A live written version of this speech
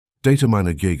Data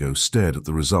miner Gago stared at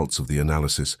the results of the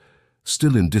analysis,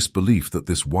 still in disbelief that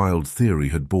this wild theory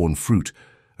had borne fruit,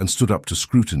 and stood up to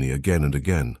scrutiny again and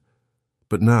again.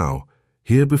 But now,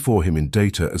 here before him in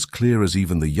data as clear as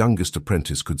even the youngest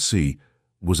apprentice could see,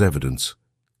 was evidence,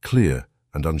 clear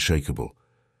and unshakable.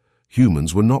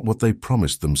 Humans were not what they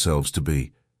promised themselves to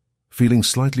be. Feeling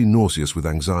slightly nauseous with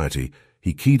anxiety,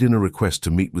 he keyed in a request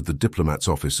to meet with the diplomat's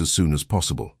office as soon as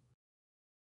possible.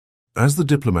 As the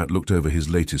diplomat looked over his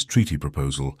latest treaty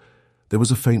proposal, there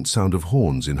was a faint sound of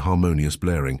horns in harmonious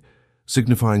blaring,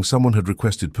 signifying someone had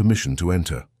requested permission to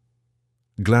enter.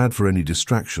 Glad for any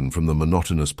distraction from the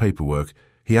monotonous paperwork,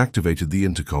 he activated the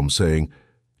intercom saying,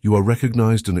 "You are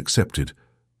recognized and accepted.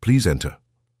 Please enter."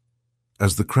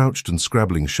 As the crouched and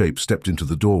scrabbling shape stepped into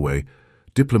the doorway,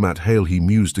 Diplomat Hale he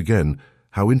mused again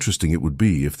how interesting it would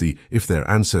be if their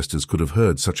ancestors could have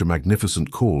heard such a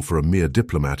magnificent call for a mere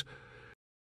diplomat.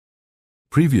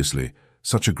 Previously,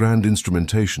 such a grand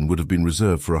instrumentation would have been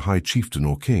reserved for a high chieftain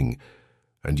or king,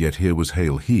 and yet here was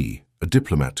Hale he, a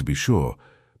diplomat to be sure,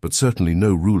 but certainly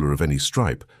no ruler of any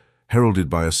stripe, heralded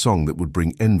by a song that would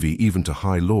bring envy even to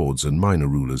high lords and minor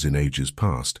rulers in ages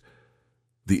past.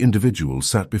 The individual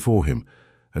sat before him,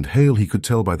 and Hale he could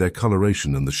tell by their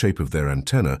coloration and the shape of their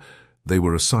antenna they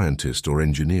were a scientist or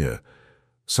engineer,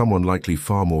 someone likely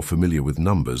far more familiar with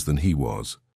numbers than he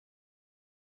was.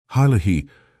 Hale he,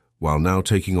 while now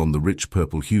taking on the rich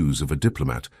purple hues of a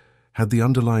diplomat, had the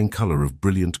underlying color of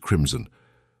brilliant crimson,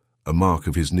 a mark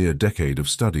of his near decade of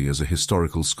study as a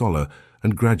historical scholar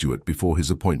and graduate before his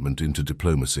appointment into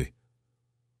diplomacy.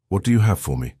 "What do you have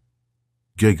for me?"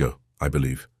 "Gago, I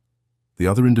believe." The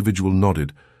other individual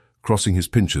nodded, crossing his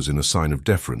pinchers in a sign of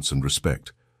deference and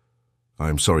respect. "I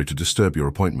am sorry to disturb your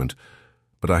appointment,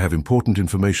 but I have important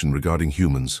information regarding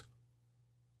humans."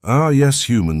 "Ah, yes,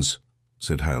 humans,"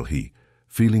 said Hale he,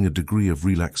 feeling a degree of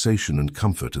relaxation and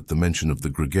comfort at the mention of the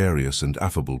gregarious and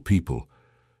affable people.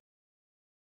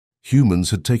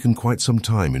 Humans had taken quite some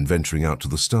time in venturing out to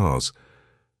the stars,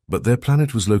 but their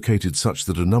planet was located such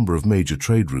that a number of major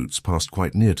trade routes passed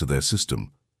quite near to their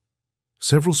system.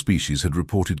 Several species had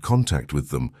reported contact with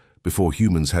them before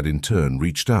humans had in turn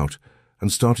reached out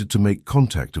and started to make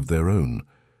contact of their own.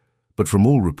 But from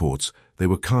all reports, they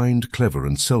were kind, clever,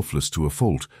 and selfless to a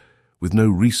fault, with no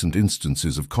recent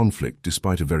instances of conflict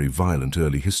despite a very violent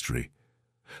early history.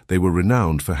 They were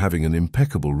renowned for having an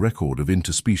impeccable record of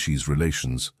interspecies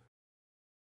relations.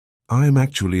 "I am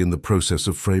actually in the process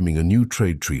of framing a new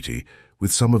trade treaty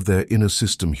with some of their inner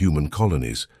system human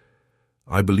colonies.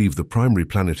 I believe the primary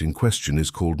planet in question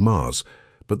is called Mars,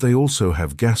 but they also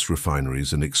have gas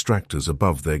refineries and extractors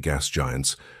above their gas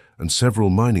giants, and several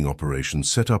mining operations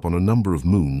set up on a number of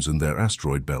moons in their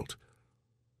asteroid belt."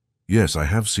 "Yes, I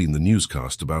have seen the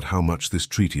newscast about how much this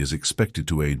treaty is expected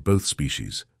to aid both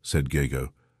species," said Gago.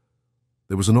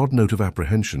 There was an odd note of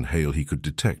apprehension Hale he could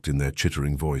detect in their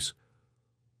chittering voice.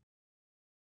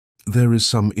 "There is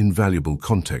some invaluable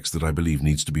context that I believe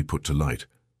needs to be put to light."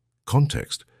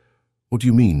 "Context? What do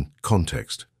you mean,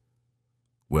 context?"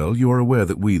 "Well, you are aware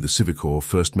that we, the Civicor,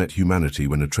 first met humanity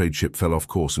when a trade ship fell off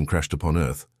course and crashed upon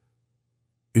Earth.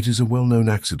 It is a well-known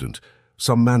accident,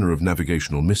 some manner of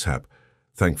navigational mishap.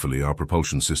 Thankfully, our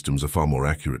propulsion systems are far more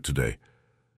accurate today."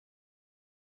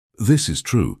 "This is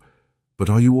true, but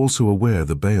are you also aware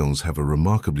the Bayons have a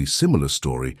remarkably similar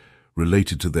story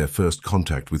related to their first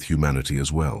contact with humanity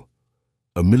as well?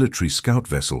 A military scout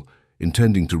vessel,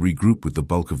 intending to regroup with the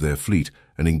bulk of their fleet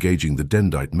and engaging the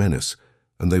Dendite menace,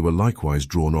 and they were likewise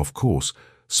drawn off course,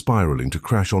 spiraling to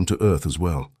crash onto Earth as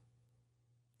well.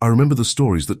 I remember the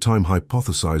stories that Time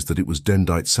hypothesized that it was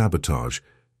Dendite sabotage,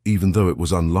 even though it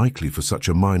was unlikely for such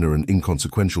a minor and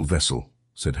inconsequential vessel,"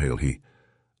 said Hale he.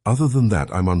 "Other than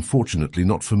that, I'm unfortunately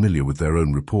not familiar with their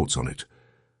own reports on it.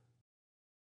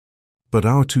 But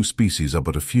our two species are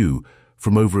but a few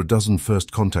from over a dozen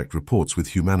first contact reports with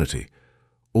humanity,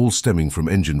 all stemming from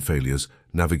engine failures,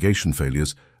 navigation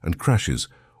failures, and crashes,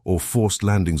 or forced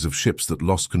landings of ships that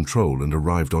lost control and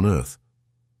arrived on Earth."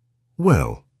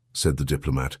 "Well," said the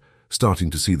diplomat,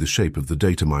 starting to see the shape of the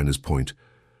data miner's point,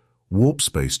 "warp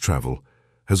space travel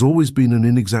has always been an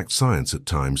inexact science at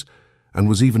times, and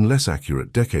was even less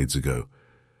accurate decades ago.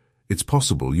 It's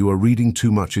possible you are reading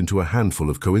too much into a handful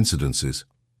of coincidences."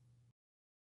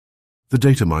 The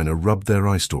data miner rubbed their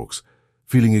eye stalks,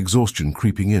 feeling exhaustion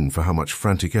creeping in for how much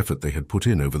frantic effort they had put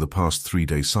in over the past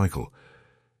 3-day cycle.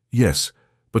 "Yes,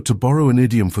 but to borrow an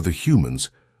idiom for the humans,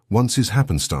 once is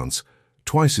happenstance,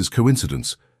 twice is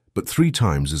coincidence, but 3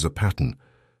 times is a pattern,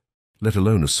 let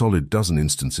alone a solid dozen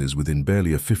instances within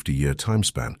barely a 50-year time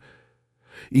span.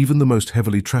 Even the most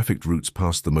heavily trafficked routes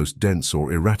past the most dense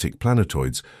or erratic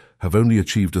planetoids have only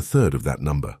achieved a third of that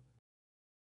number."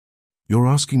 You're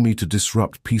asking me to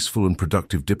disrupt peaceful and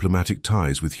productive diplomatic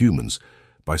ties with humans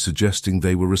by suggesting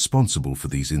they were responsible for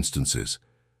these instances.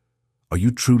 Are you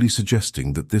truly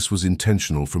suggesting that this was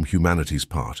intentional from humanity's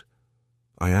part?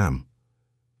 I am.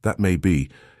 That may be,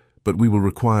 but we will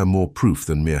require more proof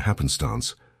than mere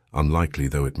happenstance, unlikely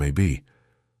though it may be.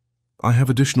 I have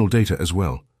additional data as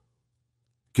well.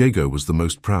 Gago was the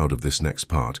most proud of this next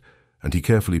part, and he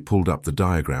carefully pulled up the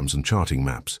diagrams and charting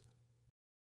maps.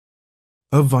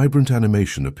 A vibrant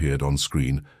animation appeared on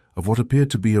screen of what appeared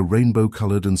to be a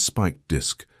rainbow-colored and spiked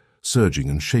disk, surging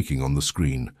and shaking on the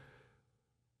screen.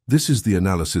 This is the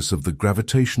analysis of the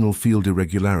gravitational field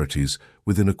irregularities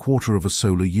within a quarter of a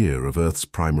solar year of Earth's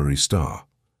primary star.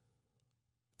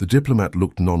 The diplomat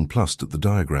looked nonplussed at the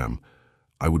diagram.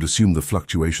 I would assume the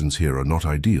fluctuations here are not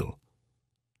ideal.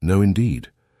 No,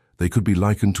 indeed. They could be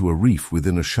likened to a reef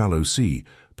within a shallow sea,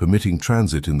 permitting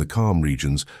transit in the calm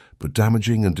regions, but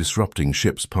damaging and disrupting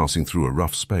ships passing through a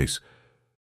rough space.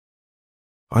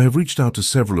 I have reached out to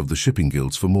several of the shipping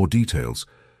guilds for more details,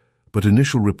 but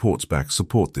initial reports back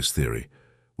support this theory,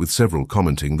 with several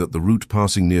commenting that the route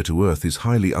passing near to Earth is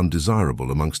highly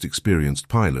undesirable amongst experienced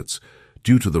pilots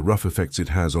due to the rough effects it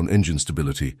has on engine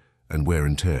stability and wear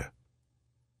and tear.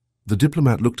 The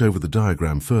diplomat looked over the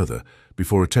diagram further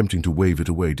before attempting to wave it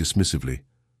away dismissively.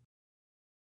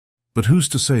 But who's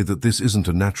to say that this isn't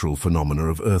a natural phenomena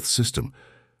of Earth's system?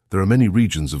 There are many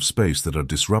regions of space that are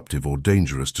disruptive or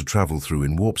dangerous to travel through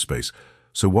in warp space,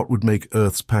 so what would make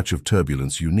Earth's patch of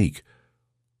turbulence unique?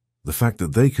 The fact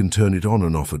that they can turn it on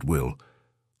and off at will.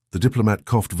 The diplomat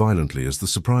coughed violently as the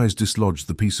surprise dislodged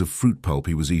the piece of fruit pulp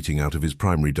he was eating out of his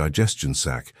primary digestion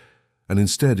sac, and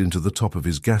instead into the top of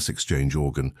his gas exchange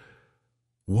organ.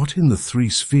 What in the three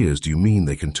spheres do you mean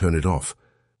they can turn it off?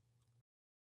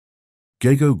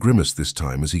 Gago grimaced this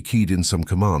time as he keyed in some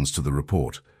commands to the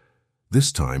report.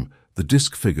 This time, the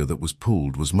disk figure that was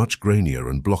pulled was much grainier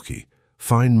and blocky,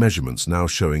 fine measurements now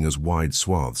showing as wide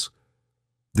swaths.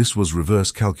 This was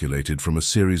reverse calculated from a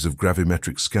series of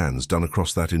gravimetric scans done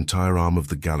across that entire arm of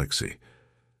the galaxy.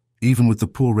 Even with the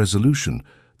poor resolution,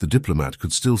 the diplomat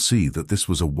could still see that this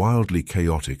was a wildly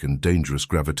chaotic and dangerous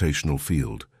gravitational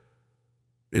field.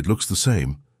 It looks the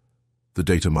same. The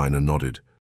data miner nodded.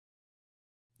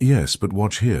 Yes, but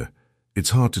watch here. It's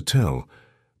hard to tell,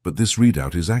 but this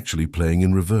readout is actually playing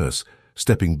in reverse,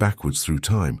 stepping backwards through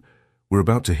time. We're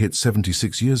about to hit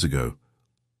 76 years ago.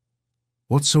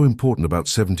 What's so important about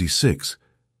 76?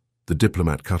 The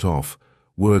diplomat cut off,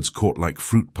 words caught like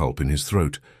fruit pulp in his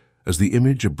throat, as the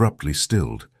image abruptly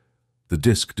stilled. The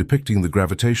disk depicting the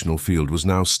gravitational field was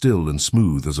now still and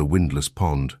smooth as a windless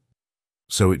pond.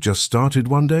 So it just started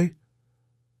one day?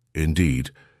 Indeed,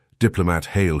 diplomat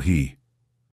hail he.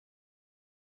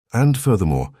 And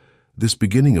furthermore, this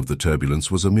beginning of the turbulence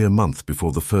was a mere month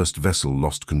before the first vessel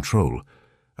lost control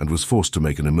and was forced to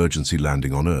make an emergency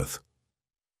landing on Earth.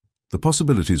 The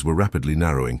possibilities were rapidly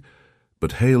narrowing,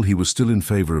 but Hale he was still in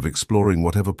favor of exploring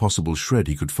whatever possible shred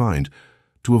he could find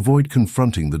to avoid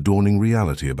confronting the dawning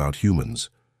reality about humans.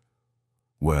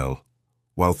 Well,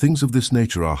 while things of this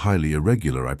nature are highly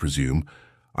irregular, I presume,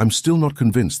 I'm still not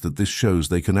convinced that this shows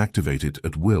they can activate it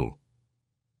at will.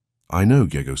 I know,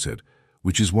 Gago said,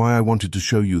 which is why I wanted to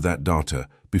show you that data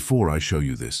before I show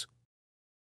you this.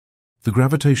 The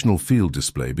gravitational field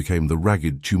display became the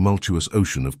ragged, tumultuous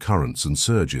ocean of currents and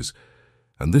surges,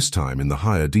 and this time in the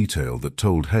higher detail that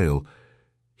told Hale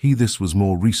this was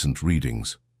more recent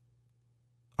readings.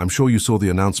 I'm sure you saw the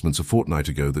announcements a fortnight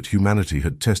ago that humanity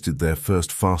had tested their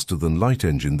first faster-than-light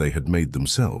engine they had made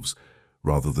themselves,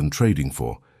 rather than trading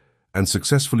for, and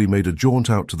successfully made a jaunt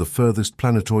out to the furthest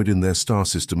planetoid in their star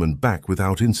system and back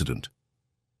without incident.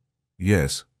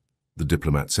 Yes, the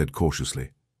diplomat said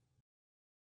cautiously.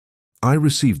 I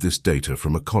received this data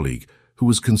from a colleague who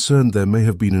was concerned there may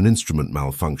have been an instrument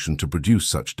malfunction to produce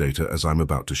such data as I'm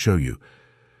about to show you.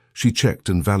 She checked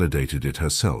and validated it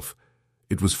herself.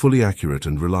 It was fully accurate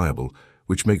and reliable,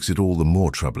 which makes it all the more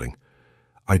troubling.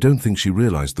 I don't think she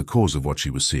realized the cause of what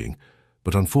she was seeing,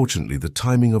 but unfortunately the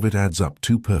timing of it adds up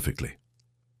too perfectly.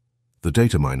 The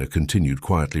data miner continued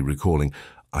quietly recalling,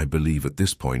 I believe at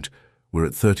this point, we're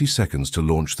at 30 seconds to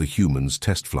launch the humans'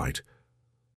 test flight.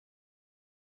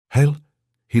 Hale?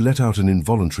 He let out an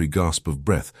involuntary gasp of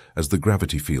breath as the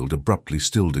gravity field abruptly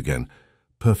stilled again,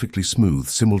 perfectly smooth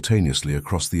simultaneously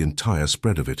across the entire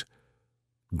spread of it.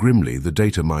 Grimly, the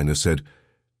data miner said,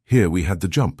 Here we had the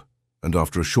jump, and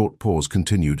after a short pause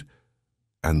continued,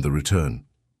 and the return.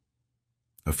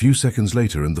 A few seconds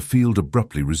later, and the field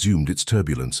abruptly resumed its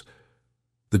turbulence.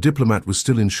 The diplomat was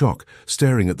still in shock,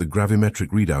 staring at the gravimetric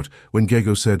readout, when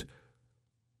Gago said,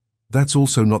 That's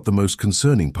also not the most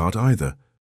concerning part either.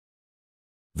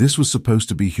 This was supposed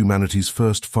to be humanity's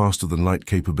first faster-than-light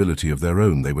capability of their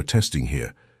own they were testing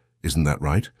here. Isn't that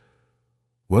right?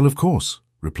 Well, of course,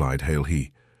 replied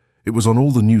Hale-He. It was on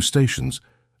all the new stations,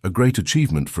 a great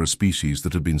achievement for a species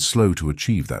that had been slow to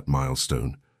achieve that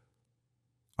milestone.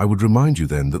 I would remind you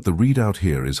then that the readout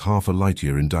here is half a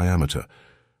light-year in diameter.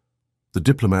 The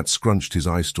diplomat scrunched his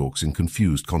eye stalks in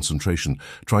confused concentration,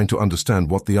 trying to understand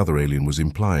what the other alien was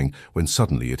implying, when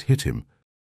suddenly it hit him.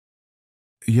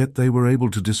 Yet they were able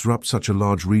to disrupt such a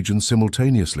large region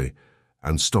simultaneously,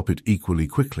 and stop it equally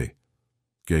quickly.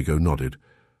 Gego nodded.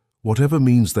 Whatever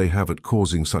means they have at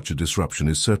causing such a disruption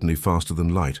is certainly faster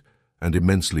than light, and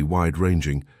immensely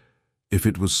wide-ranging. If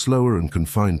it was slower and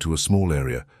confined to a small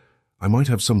area, I might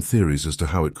have some theories as to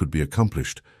how it could be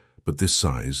accomplished, but this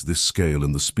size, this scale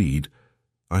and the speed,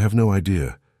 I have no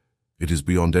idea. It is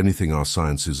beyond anything our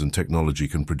sciences and technology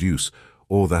can produce,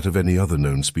 or that of any other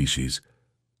known species.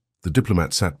 The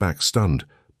diplomat sat back, stunned.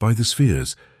 By the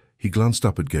spheres, he glanced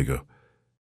up at Gego.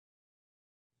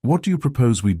 What do you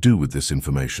propose we do with this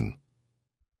information?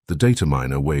 The data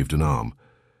miner waved an arm.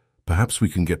 Perhaps we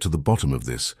can get to the bottom of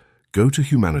this. Go to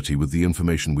humanity with the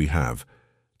information we have.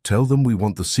 Tell them we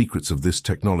want the secrets of this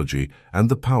technology and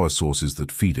the power sources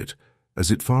that feed it,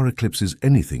 as it far eclipses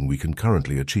anything we can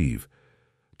currently achieve.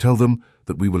 Tell them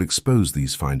that we will expose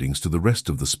these findings to the rest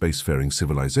of the spacefaring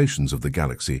civilizations of the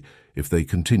galaxy if they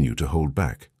continue to hold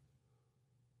back.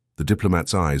 The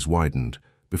diplomat's eyes widened,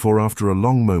 before after a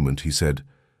long moment he said,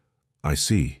 I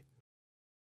see.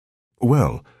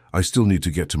 Well, I still need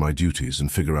to get to my duties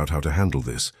and figure out how to handle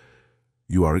this.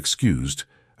 You are excused,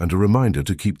 and a reminder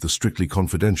to keep the strictly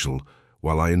confidential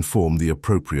while I inform the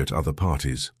appropriate other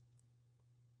parties.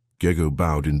 Gego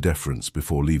bowed in deference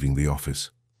before leaving the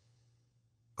office.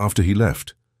 After he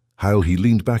left, Hale-He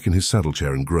leaned back in his saddle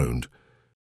chair and groaned.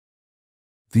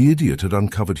 The idiot had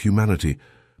uncovered humanity,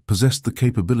 possessed the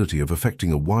capability of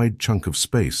affecting a wide chunk of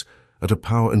space at a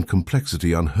power and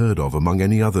complexity unheard of among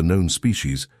any other known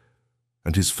species,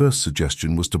 and his first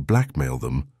suggestion was to blackmail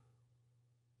them.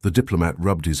 The diplomat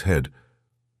rubbed his head,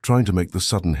 trying to make the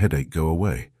sudden headache go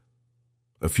away.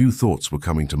 A few thoughts were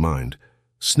coming to mind,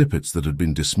 snippets that had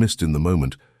been dismissed in the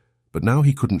moment, but now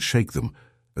he couldn't shake them,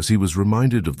 as he was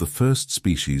reminded of the first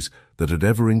species that had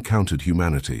ever encountered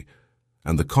humanity,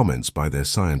 and the comments by their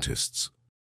scientists.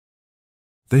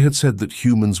 They had said that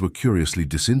humans were curiously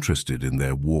disinterested in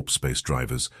their warp space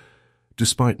drivers,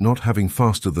 despite not having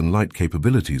faster-than-light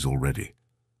capabilities already.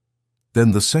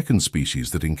 Then the second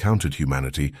species that encountered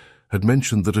humanity had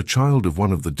mentioned that a child of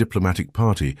one of the diplomatic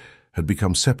party had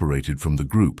become separated from the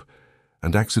group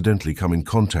and accidentally come in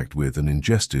contact with and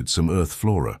ingested some Earth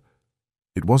flora.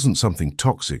 It wasn't something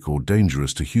toxic or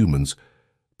dangerous to humans,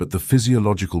 but the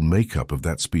physiological makeup of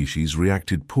that species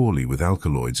reacted poorly with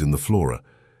alkaloids in the flora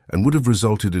and would have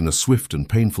resulted in a swift and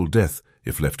painful death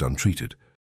if left untreated.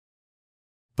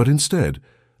 But instead,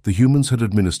 the humans had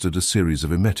administered a series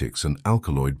of emetics and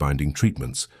alkaloid-binding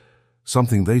treatments,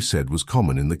 something they said was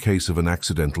common in the case of an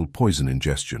accidental poison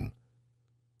ingestion.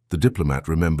 The diplomat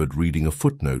remembered reading a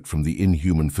footnote from the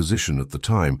inhuman physician at the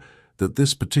time that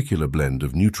this particular blend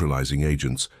of neutralizing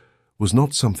agents was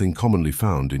not something commonly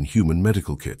found in human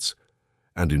medical kits,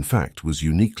 and in fact was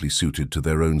uniquely suited to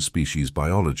their own species'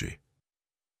 biology.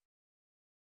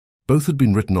 Both had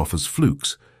been written off as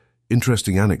flukes,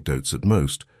 interesting anecdotes at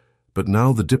most, but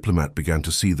now the diplomat began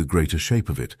to see the greater shape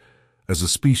of it, as a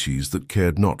species that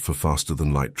cared not for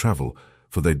faster-than-light travel,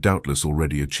 for they'd doubtless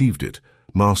already achieved it,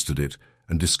 mastered it,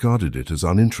 and discarded it as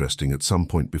uninteresting at some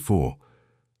point before.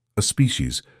 A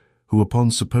species who,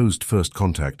 upon supposed first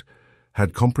contact,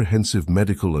 had comprehensive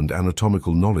medical and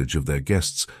anatomical knowledge of their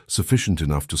guests sufficient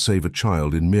enough to save a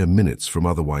child in mere minutes from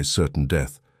otherwise certain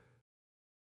death.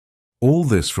 All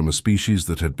this from a species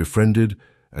that had befriended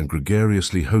and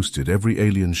gregariously hosted every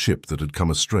alien ship that had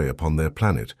come astray upon their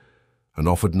planet, and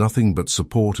offered nothing but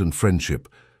support and friendship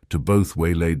to both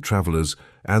waylaid travelers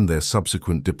and their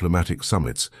subsequent diplomatic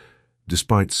summits,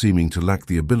 despite seeming to lack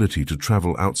the ability to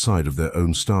travel outside of their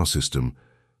own star system.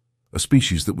 A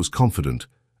species that was confident,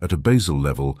 at a basal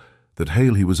level, that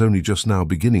Hale-He was only just now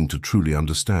beginning to truly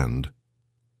understand.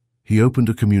 He opened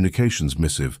a communications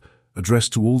missive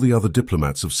addressed to all the other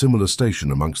diplomats of similar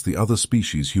station amongst the other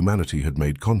species humanity had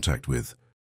made contact with.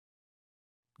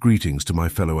 Greetings to my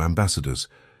fellow ambassadors.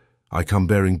 I come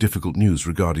bearing difficult news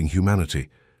regarding humanity.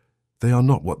 They are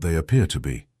not what they appear to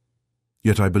be.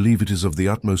 Yet I believe it is of the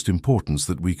utmost importance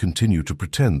that we continue to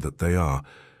pretend that they are,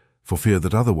 for fear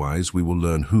that otherwise we will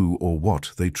learn who or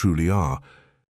what they truly are,